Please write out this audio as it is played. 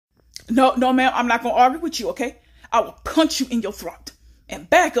No, no, ma'am, I'm not going to argue with you, okay? I will punch you in your throat and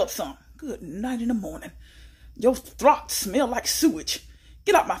back up some. Good night in the morning. Your throat smell like sewage.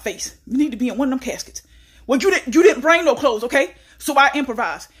 Get out my face. You need to be in one of them caskets. Well, you didn't bring no clothes, okay? So I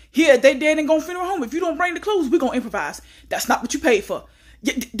improvise. Here, they dead and gonna funeral home. If you don't bring the clothes, we're gonna improvise. That's not what you paid for.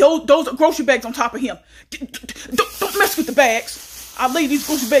 Those are grocery bags on top of him. Don't mess with the bags. I'll lay these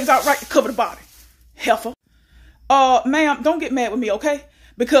grocery bags out right to cover the body. Heifer. Ma'am, don't get mad with me, okay?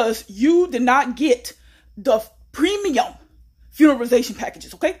 Because you did not get the premium funeralization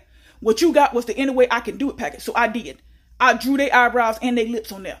packages, okay? What you got was the Any Way I Can Do It package. So I did. I drew their eyebrows and their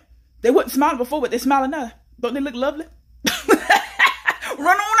lips on there. They wasn't smiling before, but they're smiling now. Don't they look lovely?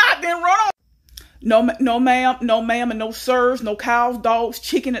 Run on out then, run on. No, ma'am, and no sirs, no cows, dogs,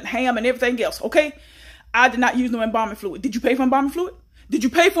 chicken, and ham, and everything else, okay? I did not use no embalming fluid. Did you pay for embalming fluid? Did you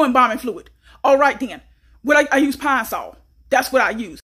pay for embalming fluid? All right, then. I use Pine Sol. That's what I use.